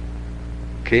personales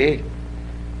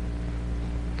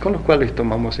con los cuales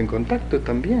tomamos en contacto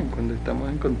también cuando estamos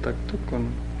en contacto con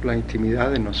la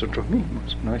intimidad de nosotros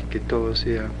mismos. No es que todo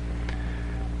sea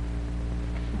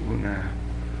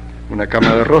una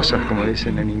cama de rosas, como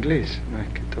dicen en inglés, no es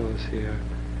que todo sea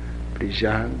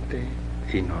brillante,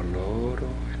 inoloro,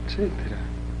 etcétera.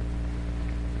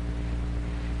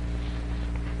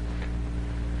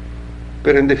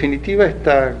 Pero en definitiva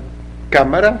esta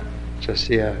cámara, ya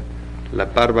sea la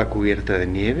parva cubierta de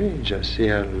nieve, ya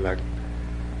sea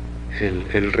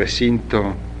el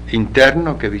recinto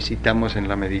interno que visitamos en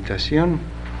la meditación,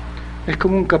 es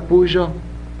como un capullo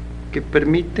que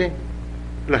permite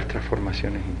las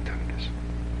transformaciones internas.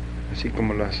 Así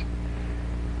como las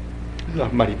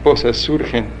mariposas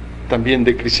surgen también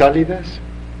de crisálidas,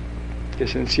 que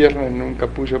se encierran en un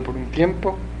capullo por un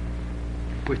tiempo,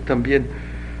 pues también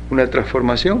una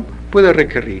transformación puede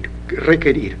requerir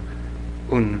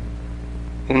un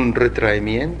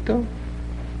retraimiento,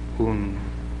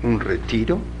 un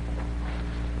retiro,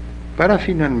 para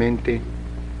finalmente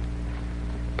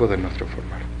podernos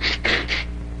transformar.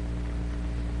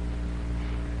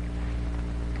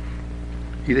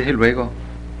 Y desde luego,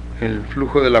 el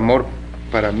flujo del amor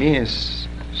para mí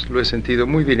lo he sentido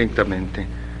muy directamente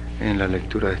en la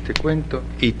lectura de este cuento,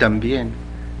 y también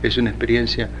es una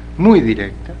experiencia muy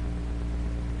directa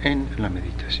en la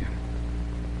meditación.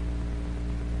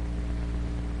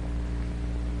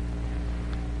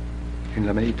 En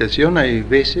la meditación hay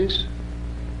veces,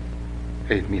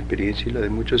 es mi experiencia y la de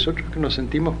muchos otros, que nos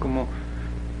sentimos como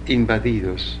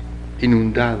invadidos,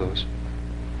 inundados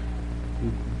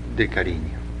de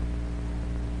cariño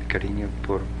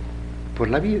por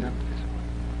la vida.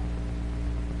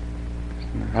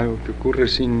 Es algo que ocurre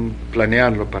sin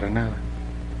planearlo para nada.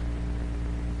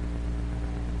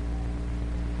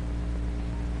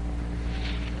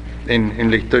 en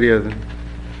la historia de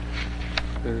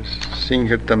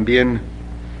Singer también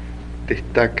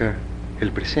destaca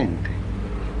el presente.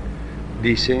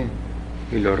 Dice,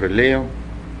 y lo releo,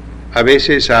 a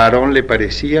veces a Aarón le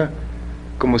parecía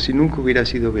como si nunca hubiera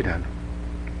sido verano,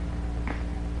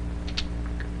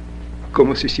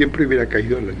 como si siempre hubiera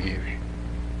caído la nieve.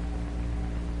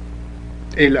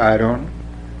 El Aarón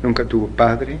nunca tuvo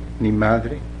padre, ni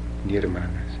madre, ni hermanas.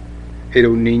 Era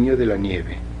un niño de la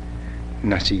nieve,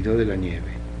 nacido de la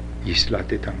nieve, y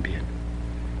Islate también.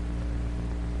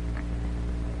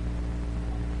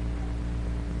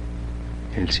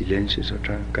 El silencio es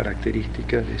otra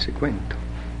característica de ese cuento.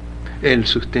 El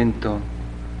sustento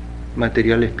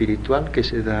material espiritual que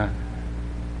se da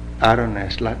Aarón a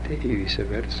Islate y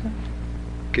viceversa,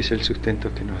 que es el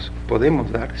sustento que nos podemos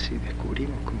dar si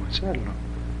descubrimos cómo hacerlo,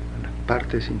 a las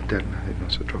partes internas de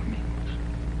nosotros mismos.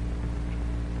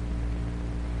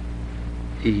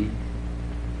 Y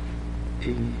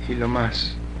lo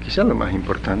más, quizá lo más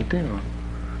importante, o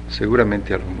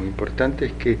seguramente algo muy importante,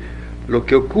 es que lo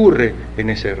que ocurre en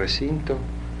ese recinto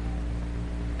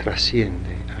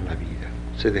trasciende a la vida,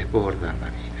 se desborda a la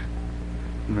vida,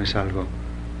 no es algo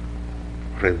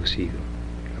reducido.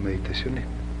 La meditación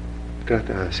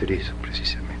trata de hacer eso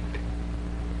precisamente.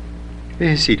 Es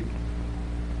decir,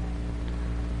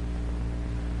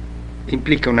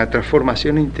 implica una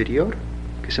transformación interior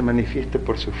que se manifiesta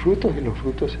por sus frutos y los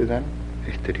frutos se dan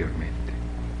exteriormente.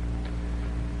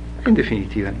 En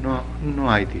definitiva,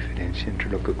 no hay diferencia entre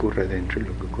lo que ocurre dentro y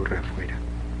lo que ocurre afuera.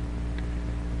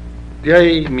 De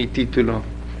ahí mi título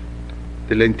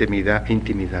de la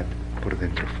intimidad por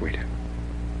Dentrofuera.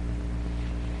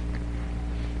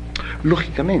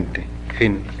 Lógicamente,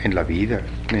 en la vida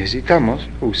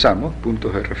usamos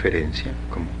puntos de referencia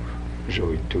como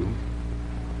yo y tú,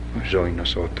 o yo y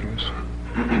nosotros,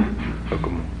 o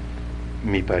como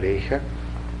mi pareja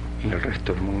y el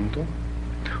resto del mundo,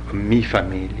 o mi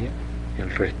familia y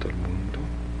el resto del mundo,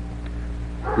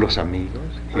 los amigos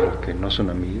y los que no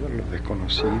son amigos, los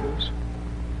desconocidos,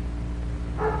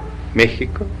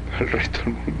 México, el resto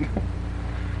del mundo,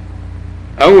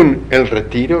 aún el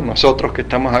retiro, nosotros que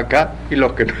estamos acá y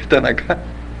los que no están acá.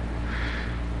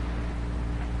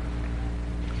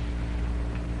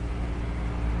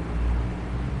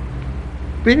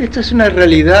 Pero esta es una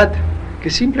realidad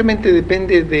que simplemente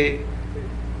depende de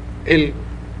el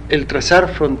trazar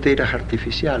fronteras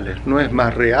artificiales. No es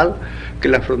más real que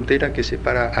la frontera que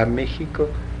separa a México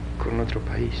con otro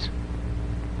país.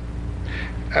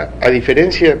 A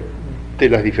diferencia de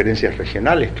las diferencias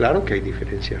regionales, claro que hay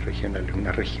diferencias regionales.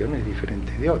 Una región es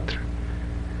diferente de otra.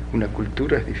 Una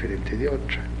cultura es diferente de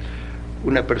otra.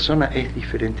 Una persona es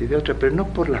diferente de otra, pero no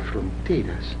por las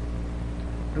fronteras.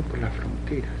 No por las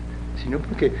fronteras, sino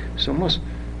porque somos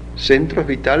centros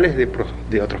vitales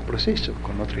de otros procesos,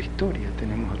 con otra historia,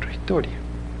 tenemos otra historia.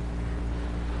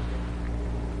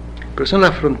 Pero son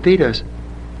las fronteras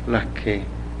las que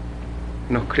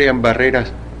nos crean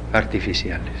barreras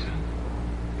artificiales.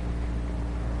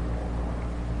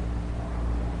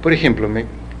 Por ejemplo,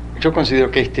 yo considero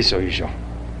que este soy yo.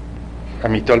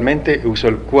 Habitualmente uso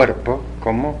el cuerpo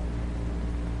como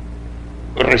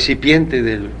recipiente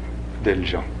del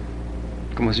yo.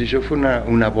 Como si yo fuera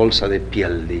una bolsa de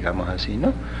piel, digamos así,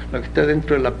 ¿no? Lo que está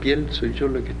dentro de la piel soy yo,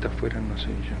 lo que está afuera no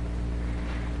soy yo.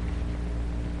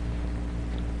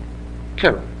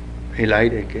 Claro, el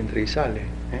aire que entra y sale,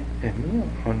 ¿es mío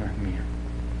o no es mío?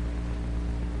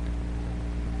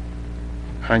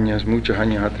 Muchos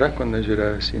años atrás, cuando yo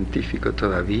era científico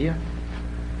todavía,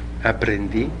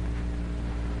 aprendí,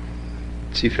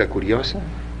 cifra curiosa,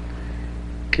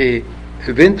 que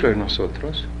dentro de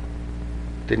nosotros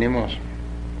tenemos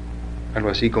algo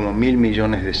así como 1.000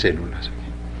 millones de células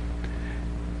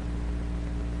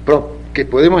que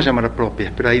podemos llamar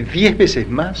propias, pero hay 10 veces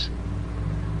más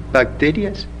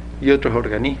bacterias y otros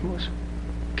organismos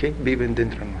que viven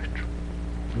dentro nuestro.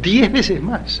 10 veces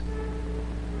más.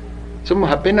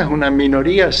 Somos apenas una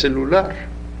minoría celular,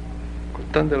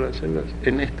 contando las células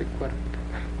en este cuerpo.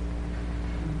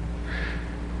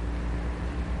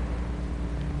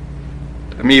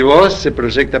 Mi voz se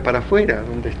proyecta para afuera,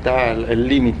 donde está el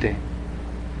límite.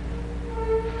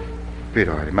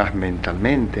 Pero además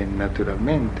mentalmente,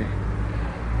 naturalmente.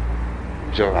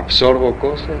 Yo absorbo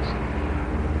cosas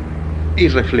y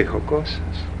reflejo cosas.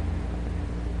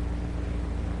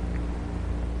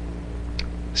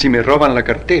 Si me roban la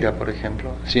cartera, por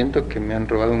ejemplo, siento que me han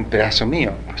robado un pedazo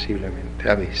mío, posiblemente,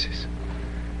 a veces.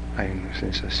 Hay una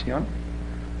sensación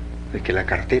de que la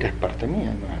cartera es parte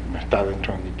mía, no está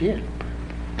dentro de mi piel.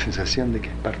 Sensación de que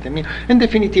es parte mía. En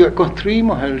definitiva,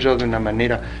 construimos el yo de una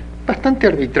manera bastante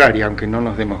arbitraria, aunque no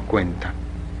nos demos cuenta.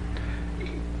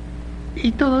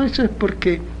 Y todo eso es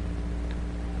porque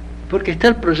está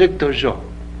el proyecto yo.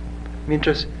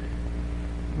 Mientras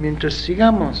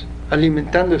sigamos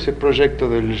alimentando ese proyecto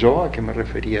del yo, a que me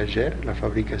refería ayer, la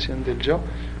fabricación del yo,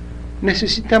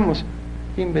 necesitamos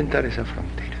inventar esas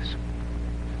fronteras.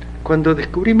 Cuando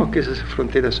descubrimos que esas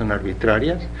fronteras son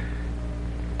arbitrarias,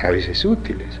 a veces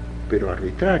útiles, pero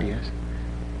arbitrarias,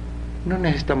 no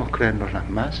necesitamos creérnoslas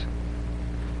más.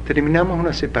 Terminamos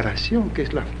una separación que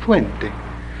es la fuente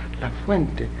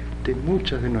de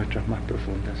muchas de nuestras más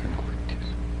profundas angustias.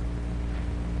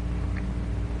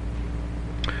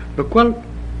 Lo cual,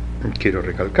 quiero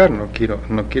recalcar, no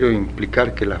quiero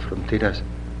implicar que las fronteras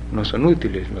no son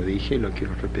útiles, lo dije y lo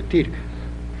quiero repetir.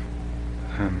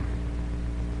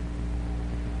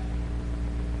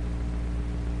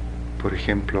 Por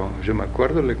ejemplo, yo me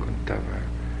acuerdo, le contaba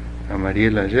a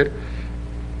Mariela ayer,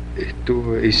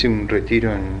 hice un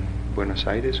retiro en Buenos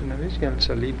Aires una vez, y al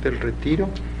salir del retiro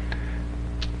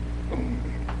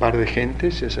un par de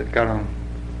gente se acercaron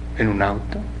en un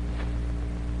auto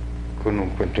con un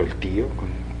cuento del tío, con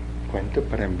un cuento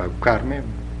para embaucarme,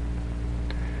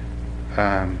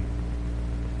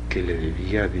 que le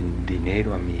debía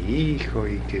dinero a mi hijo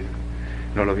y que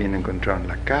no lo habían encontrado en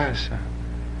la casa.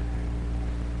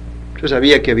 Yo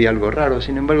sabía que había algo raro,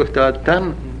 sin embargo estaba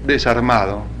tan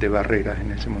desarmado de barreras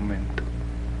en ese momento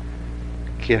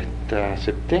que hasta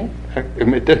acepté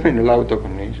meterme en el auto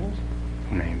con ellos,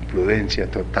 una imprudencia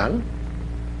total.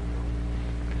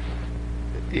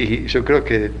 Y yo creo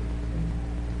que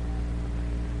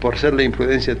por ser la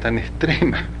imprudencia tan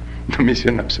extrema no me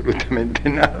hicieron absolutamente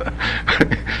nada.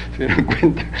 Se dieron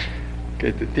cuenta que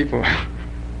este tipo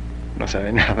no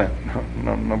sabe nada,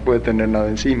 no puede tener nada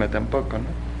encima tampoco,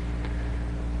 ¿no?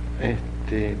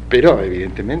 Pero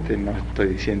evidentemente no estoy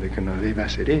diciendo que no deba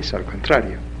hacer eso, al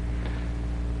contrario.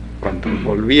 Cuando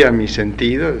volví a mis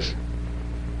sentidos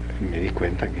me di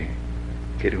cuenta que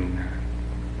era una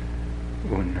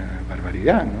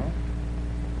barbaridad, ¿no?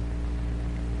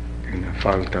 Una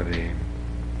falta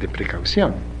de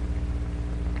precaución.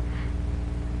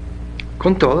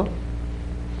 Con todo,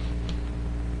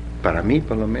 para mí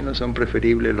por lo menos son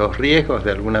preferibles los riesgos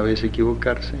de alguna vez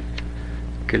equivocarse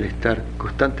que el estar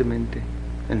constantemente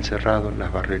encerrado en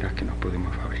las barreras que nos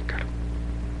podemos fabricar.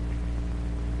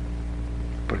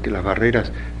 Porque las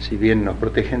barreras, si bien nos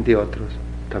protegen de otros,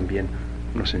 también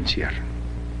nos encierran.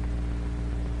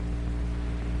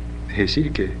 Es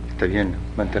decir, que está bien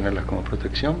mantenerlas como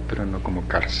protección, pero no como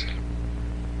cárcel.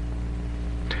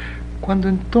 Cuando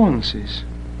entonces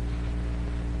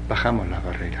bajamos las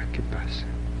barreras, ¿qué pasa?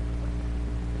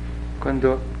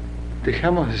 Cuando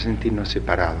dejamos de sentirnos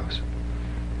separados,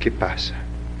 ¿qué pasa?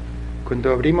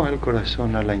 Cuando abrimos el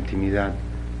corazón a la intimidad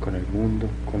con el mundo,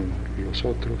 con los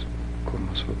otros, con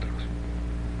nosotros,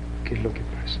 ¿qué es lo que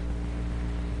pasa?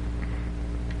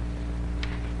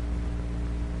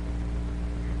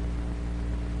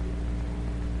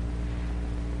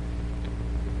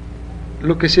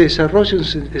 Lo que se desarrolla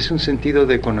es un sentido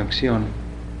de conexión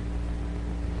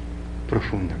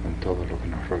profunda con todo lo que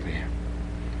nos rodea.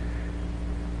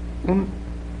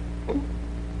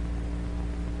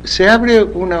 Se abre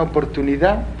una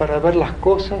oportunidad para ver las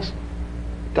cosas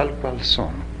tal cual son,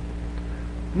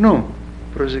 no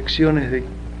proyecciones de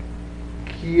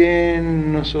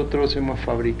quién nosotros hemos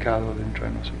fabricado dentro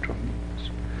de nosotros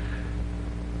mismos.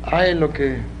 Hay lo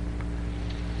que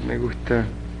me gusta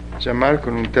llamar,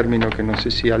 con un término que no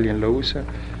sé si alguien lo usa,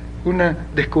 un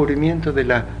descubrimiento de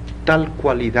la tal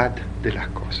cualidad de las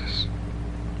cosas.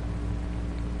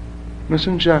 No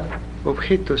son ya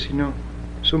objetos, sino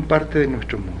son parte de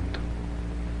nuestro mundo.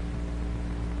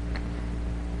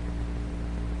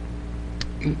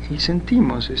 Y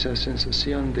sentimos esa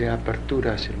sensación de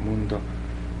apertura hacia el mundo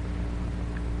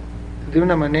de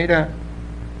una manera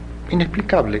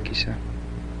inexplicable, quizá.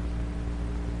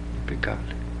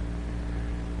 Inexplicable.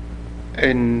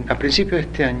 A principios de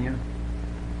este año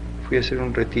fui a hacer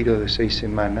un retiro de 6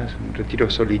 semanas, un retiro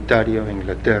solitario en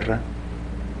Inglaterra,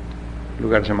 un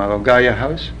lugar llamado Gaia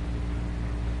House.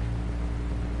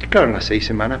 Y claro, en las 6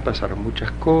 semanas pasaron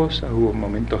muchas cosas, hubo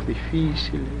momentos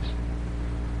difíciles.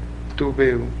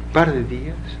 Tuve un par de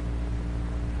días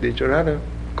de llorar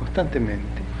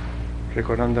constantemente,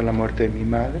 recordando la muerte de mi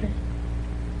madre.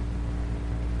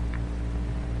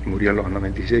 Murió a los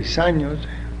 96 años,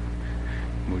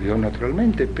 murió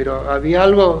naturalmente, pero había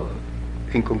algo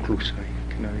inconcluso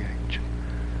ahí que no había hecho.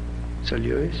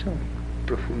 Salió eso,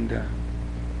 profunda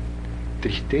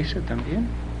tristeza también.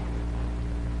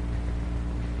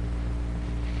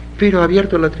 Pero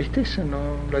abierto a la tristeza, no,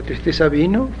 la tristeza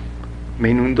vino, me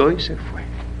inundó y se fue.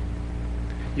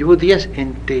 Y hubo días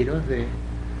enteros de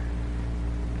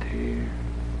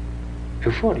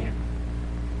euforia.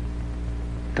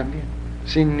 También,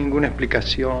 sin ninguna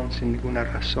explicación, sin ninguna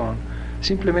razón,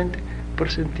 simplemente por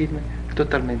sentirme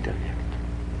totalmente abierto,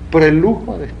 por el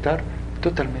lujo de estar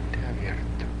totalmente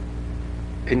abierto,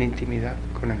 en intimidad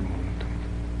con el mundo.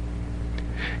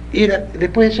 Y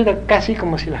después eso era casi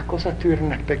como si las cosas tuvieran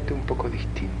un aspecto un poco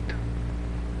distinto,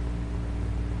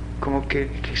 como que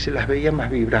se las veía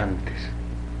más vibrantes,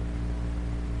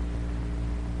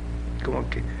 como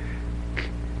que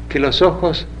los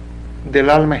ojos del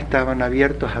alma estaban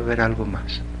abiertos a ver algo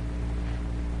más.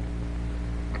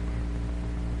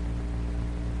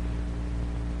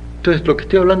 Entonces lo que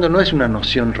estoy hablando no es una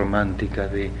noción romántica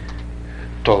de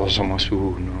todos somos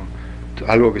uno,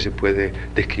 algo que se puede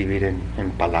describir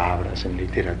en palabras, en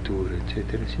literatura,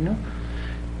 etcétera, sino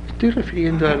estoy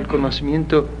refiriendo al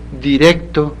conocimiento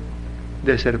directo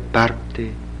de ser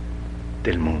parte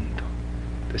del mundo,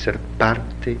 de ser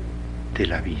parte de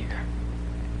la vida.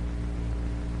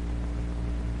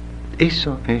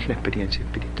 Eso es la experiencia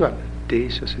espiritual, de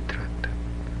eso se trata.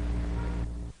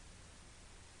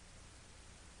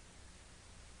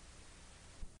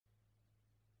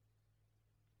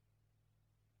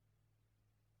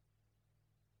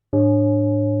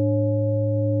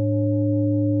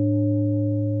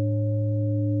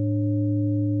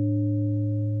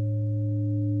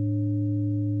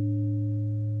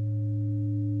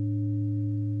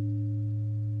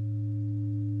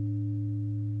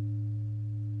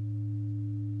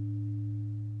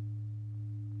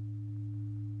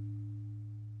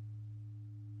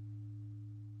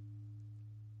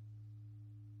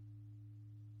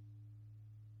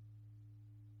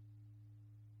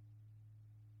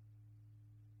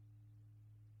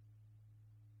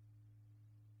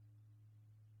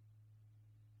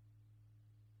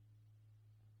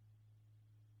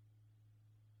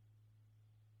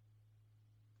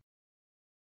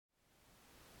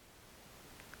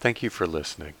 Thank you for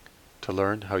listening. To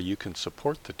learn how you can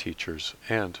support the teachers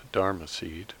and Dharma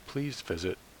Seed, please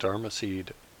visit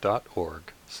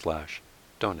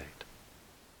dharmaseed.org/donate.